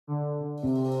Schréder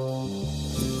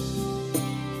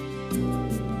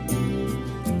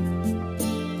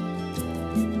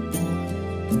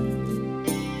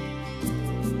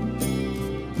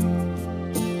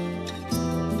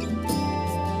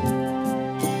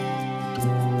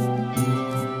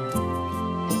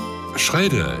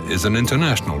is an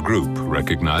international group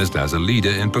recognized as a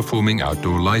leader in performing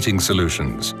outdoor lighting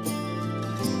solutions.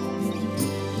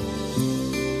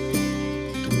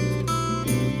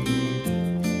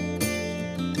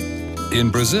 In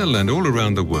Brazil and all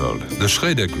around the world, the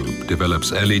Schréder Group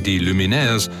develops LED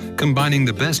luminaires combining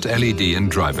the best LED and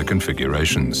driver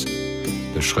configurations.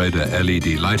 The Schréder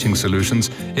LED lighting solutions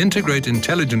integrate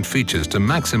intelligent features to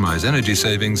maximize energy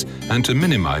savings and to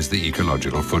minimize the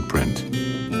ecological footprint.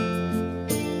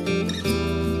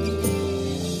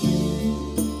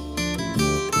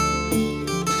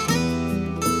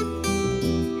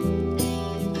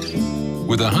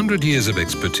 With 100 years of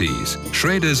expertise,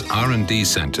 Schréder's R&D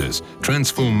centers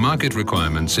transform market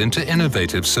requirements into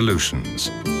innovative solutions.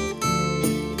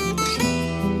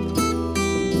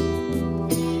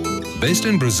 Based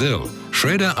in Brazil,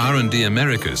 Schréder R&D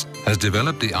Americas has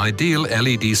developed the ideal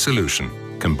LED solution,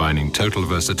 combining total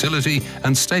versatility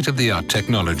and state-of-the-art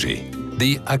technology,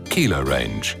 the Akila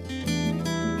range.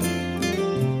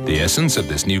 The essence of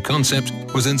this new concept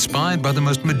was inspired by the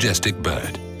most majestic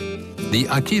bird. The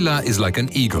Akila is like an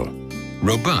eagle,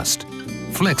 robust,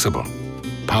 flexible,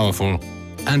 powerful,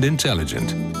 and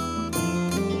intelligent.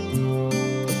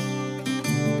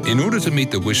 In order to meet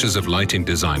the wishes of lighting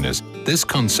designers, this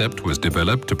concept was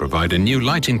developed to provide a new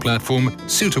lighting platform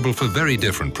suitable for very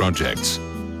different projects.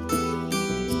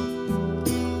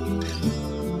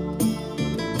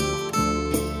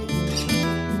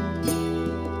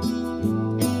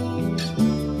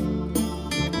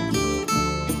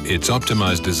 Its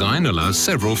optimized design allows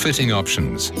several fitting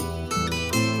options.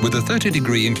 With a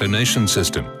 30-degree inclination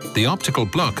system, the optical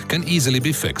block can easily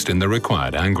be fixed in the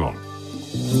required angle.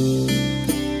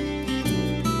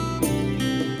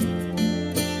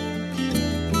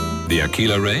 The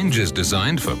Akila range is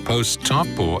designed for post-top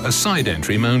or a side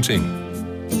entry mounting.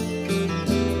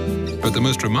 But the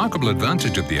most remarkable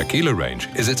advantage of the Akila range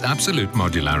is its absolute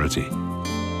modularity.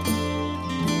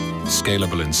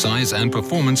 Scalable in size and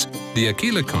performance, the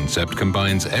Akila concept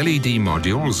combines LED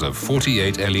modules of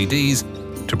 48 LEDs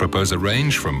to propose a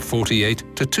range from 48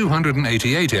 to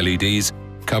 288 LEDs,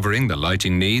 covering the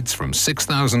lighting needs from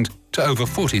 6,000 to over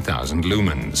 40,000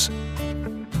 lumens.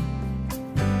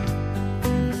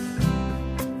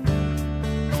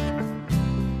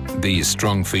 These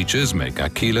strong features make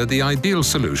Akila the ideal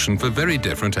solution for very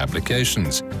different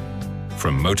applications,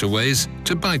 from motorways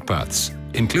to bike paths,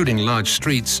 including large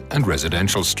streets and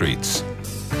residential streets.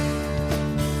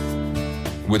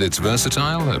 With its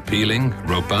versatile, appealing,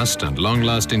 robust and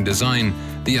long-lasting design,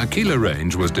 the Akila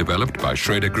range was developed by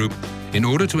Schréder Group in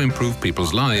order to improve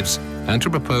people's lives and to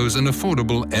propose an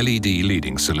affordable LED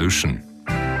leading solution.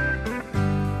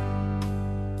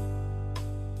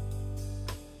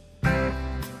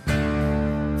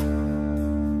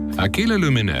 Akila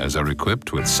luminaires are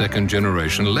equipped with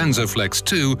second-generation LensoFlex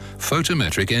 2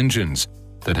 photometric engines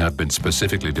that have been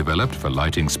specifically developed for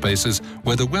lighting spaces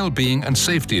where the well-being and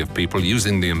safety of people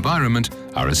using the environment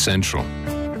are essential.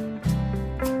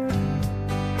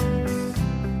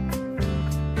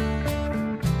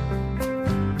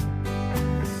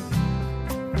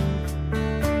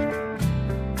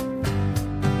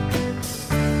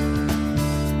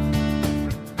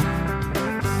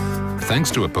 Thanks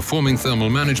to a performing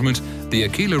thermal management, the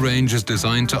Akila range is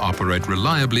designed to operate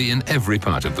reliably in every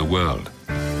part of the world.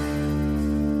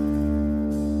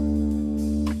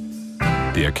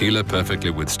 The Akila perfectly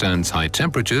withstands high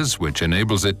temperatures, which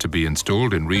enables it to be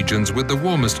installed in regions with the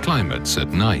warmest climates at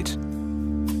night.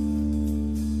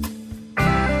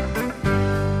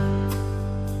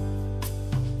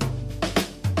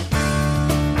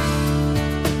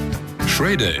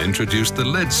 Schréder introduced the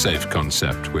lead-safe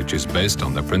concept, which is based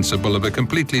on the principle of a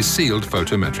completely sealed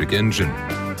photometric engine.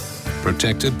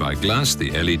 Protected by glass,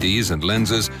 the LEDs and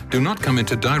lenses do not come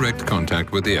into direct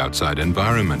contact with the outside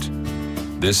environment.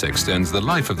 This extends the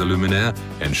life of the luminaire,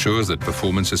 ensures that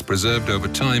performance is preserved over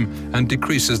time, and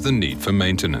decreases the need for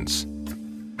maintenance.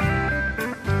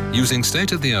 Using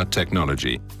state-of-the-art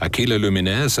technology, Akila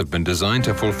luminaires have been designed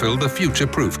to fulfill the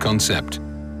future-proof concept.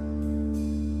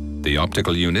 The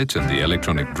optical unit and the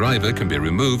electronic driver can be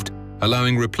removed,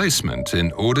 allowing replacement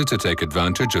in order to take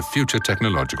advantage of future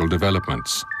technological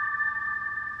developments.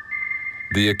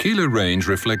 The Akila range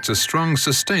reflects a strong,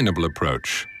 sustainable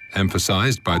approach,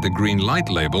 emphasized by the green light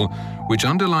label, which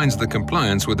underlines the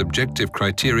compliance with objective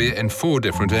criteria in 4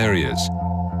 different areas: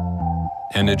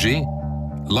 energy,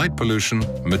 light pollution,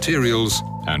 materials,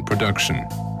 and production.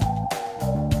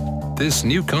 This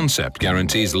new concept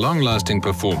guarantees long-lasting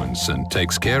performance and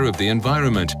takes care of the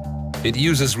environment. It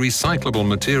uses recyclable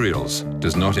materials,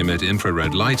 does not emit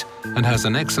infrared light, and has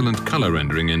an excellent color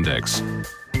rendering index.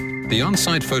 The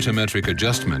on-site photometric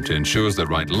adjustment ensures the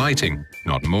right lighting,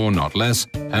 not more, not less,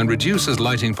 and reduces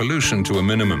lighting pollution to a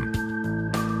minimum.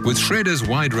 With Schréder's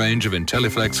wide range of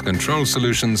IntelliFlex control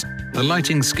solutions, the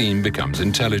lighting scheme becomes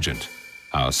intelligent.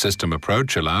 Our system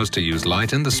approach allows to use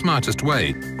light in the smartest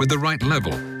way, with the right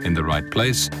level, in the right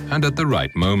place, and at the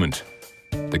right moment.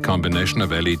 The combination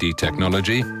of LED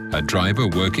technology, a driver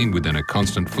working within a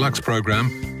constant flux program,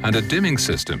 and a dimming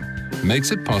system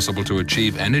makes it possible to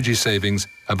achieve energy savings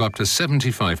of up to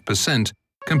 75%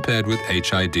 compared with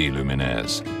HID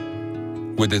luminaires.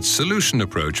 With its solution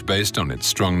approach based on its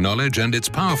strong knowledge and its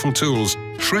powerful tools,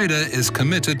 Schréder is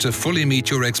committed to fully meet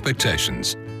your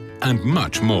expectations, and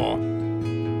much more.